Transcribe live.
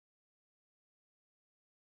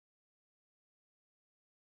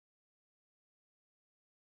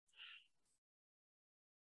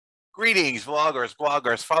Greetings, vloggers,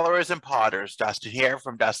 bloggers, followers, and podders. Dustin here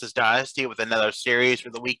from Dustin's Dynasty with another series for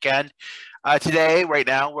the weekend. Today, right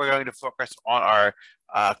now, we're going to focus on our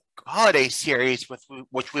holiday series,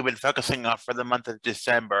 which we've been focusing on for the month of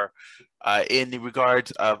December, in the regards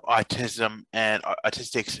of autism and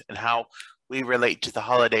autistics and how we relate to the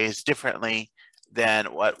holidays differently than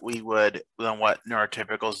what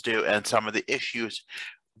neurotypicals do, and some of the issues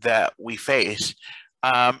that we face.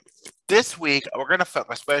 This week, we're going to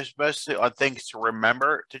focus mostly on things to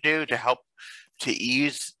remember to do to help to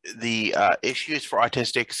ease the issues for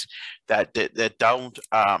autistics that don't,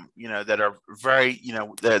 that are very,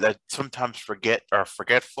 that sometimes are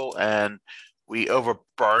forgetful, and we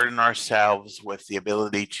overburden ourselves with the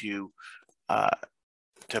ability to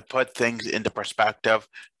put things into perspective.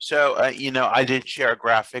 So, I did share a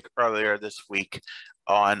graphic earlier this week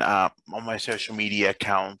on my social media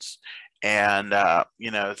accounts. And so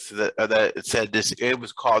that it said this. It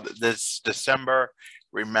was called This December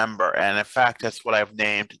Remember, and in fact, that's what I've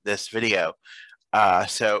named this video.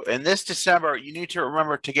 So in this December, you need to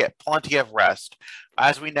remember to get plenty of rest.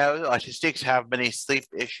 As we know, autistics have many sleep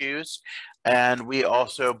issues, and we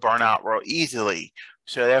also burn out real easily.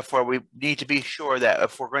 So therefore, we need to be sure that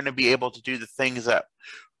if we're going to be able to do the things that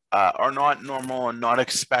are not normal and are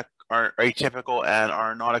atypical and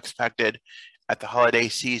are not expected at the holiday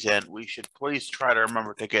season, we should please try to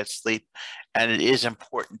remember to get sleep. And it is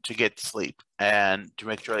important to get sleep and to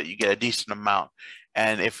make sure that you get a decent amount.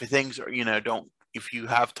 And if things are, if you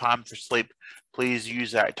have time for sleep, please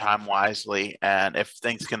use that time wisely. And if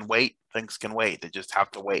things can wait, things can wait. They just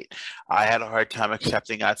have to wait. I had a hard time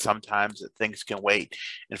accepting that sometimes, that things can wait.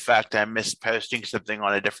 In fact, I missed posting something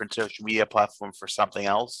on a different social media platform for something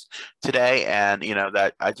else today. And,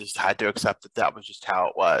 that I just had to accept that was just how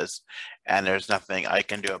it was. And there's nothing I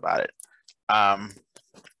can do about it.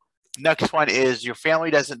 Next one is your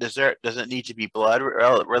family doesn't need to be blood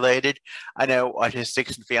related. I know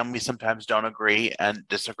autistics and families sometimes don't agree and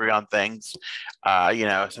disagree on things.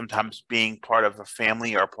 Sometimes being part of a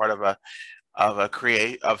family or part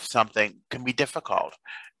of something can be difficult,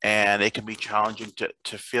 and it can be challenging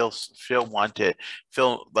to feel wanted,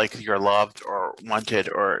 feel like you're loved or wanted,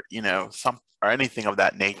 or or anything of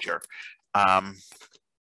that nature.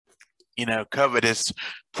 COVID has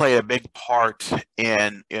played a big part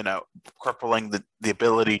in, crippling the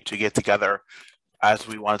ability to get together as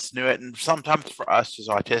we once knew it. And sometimes for us as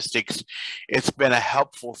autistics, it's been a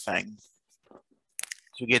helpful thing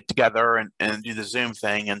to get together and do the Zoom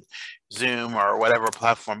thing, and Zoom or whatever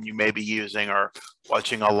platform you may be using or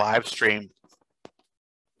watching a live stream.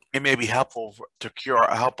 It may be helpful to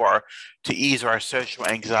ease our social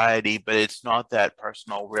anxiety, but it's not that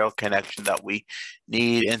personal, real connection that we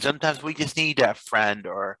need. And sometimes we just need that friend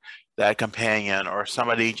or that companion or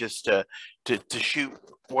somebody just to shoot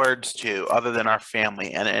words to, other than our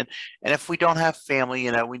family. And if we don't have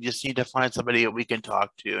family, we just need to find somebody that we can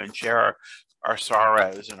talk to and share our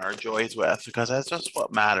sorrows and our joys with, because that's just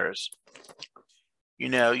what matters. You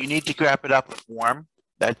need to wrap it up warm.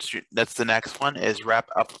 That's the next one, is wrap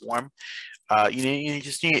up warm. You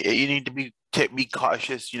need to be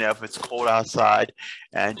cautious. If it's cold outside,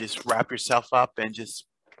 and just wrap yourself up and just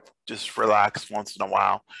relax once in a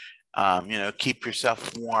while. Keep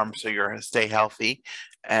yourself warm so you stay healthy,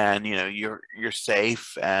 and you're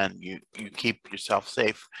safe, and you keep yourself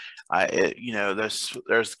safe.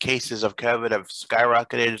 There's cases of COVID have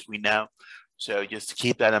skyrocketed, as we know. So just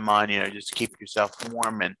keep that in mind. Just keep yourself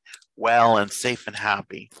warm and well and safe and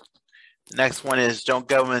happy. The next one is don't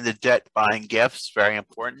go into debt buying gifts. Very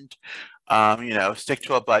important. Stick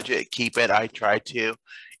to a budget. Keep it. I try to.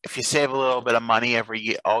 If you save a little bit of money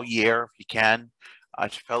all year, if you can,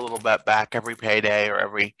 just put a little bit back every payday or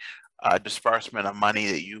every disbursement of money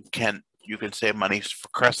that you can save money for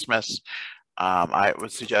Christmas. I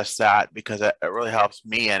would suggest that, because it really helps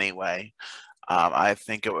me anyway. I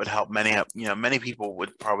think it would help many people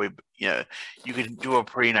would probably, you can do a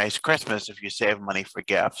pretty nice Christmas if you save money for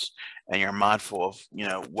gifts and you're mindful of,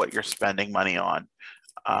 what you're spending money on.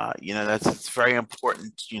 It's very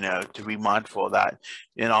important, to be mindful of that,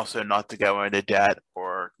 and also not to go into debt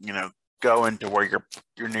or, go into where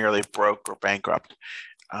you're nearly broke or bankrupt.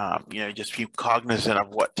 Just be cognizant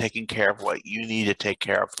of taking care of what you need to take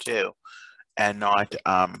care of too, and not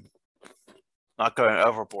going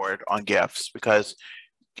overboard on gifts, because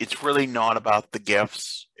it's really not about the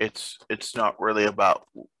gifts. It's not really about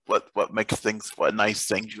what makes things, what nice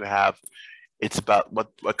things you have. It's about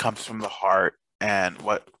what comes from the heart, and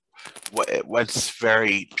what's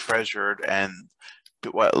very treasured, and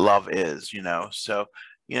what love is. So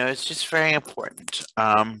it's just very important.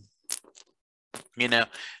 You know,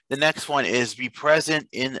 the next one is be present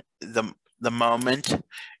in the moment,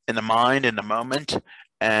 in the mind, in the moment,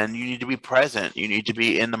 and you need to be present. You need to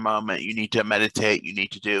be in the moment. You need to meditate. You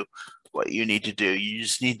need to do what you need to do. You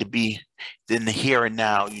just need to be in the here and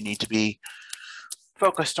now. You need to be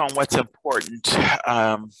focused on what's important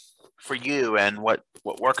for you and what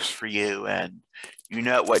works for you, and you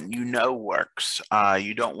know what you know works.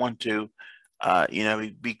 You don't want to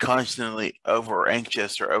be constantly over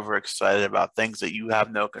anxious or over excited about things that you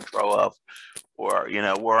have no control of, or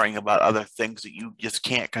worrying about other things that you just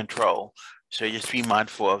can't control. So just be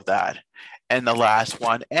mindful of that. And the last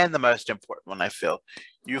one, and the most important one, I feel,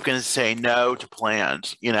 you can say no to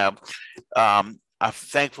plans.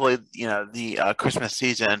 Thankfully, the Christmas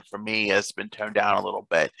season for me has been toned down a little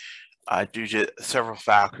bit due to several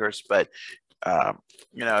factors, but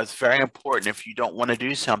it's very important. If you don't want to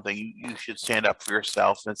do something, you should stand up for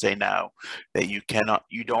yourself and say no, that you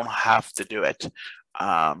don't have to do it.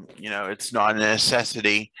 It's not a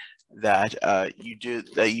necessity that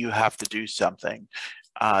you have to do something.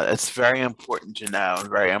 It's very important to know and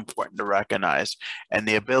very important to recognize. And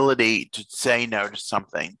the ability to say no to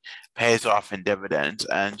something pays off in dividends.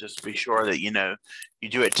 And just be sure that you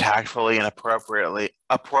do it tactfully and appropriately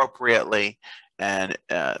and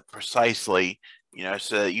precisely,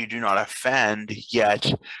 so that you do not offend,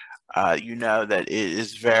 yet that it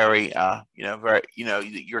is very,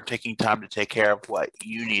 you're taking time to take care of what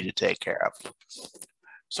you need to take care of.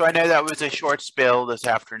 So I know that was a short spill this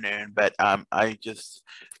afternoon, but I just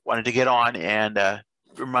wanted to get on and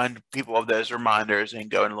remind people of those reminders and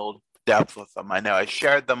go in a little depth with them. I know I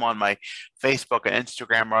shared them on my Facebook and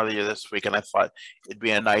Instagram earlier this week, and I thought it'd be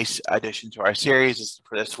a nice addition to our series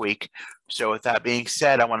for this week. So with that being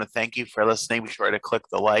said, I want to thank you for listening. Be sure to click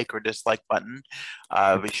the like or dislike button.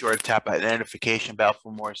 Be sure to tap that notification bell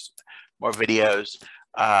for more videos.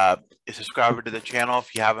 Subscribe to the channel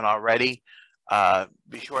if you haven't already.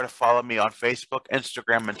 Be sure to follow me on Facebook,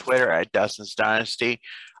 Instagram, and Twitter at Dustin's Dynasty.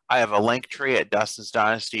 I have a link tree at Dustin's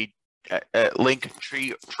Dynasty,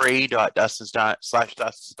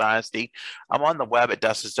 linktree.dustin's/Dustin's Dynasty. I'm on the web at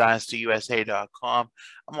dustinsdynastyusa.com.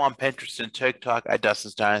 I'm on Pinterest and TikTok at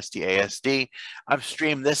Dustin's Dynasty ASD. I've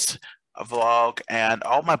streamed this vlog and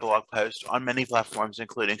all my blog posts on many platforms,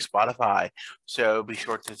 including Spotify. So be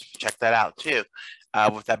sure to check that out too.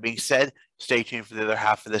 With that being said, stay tuned for the other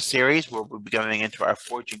half of the series, where we'll be going into our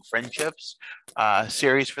Forging Friendships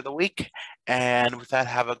series for the week. And with that,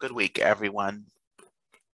 have a good week, everyone.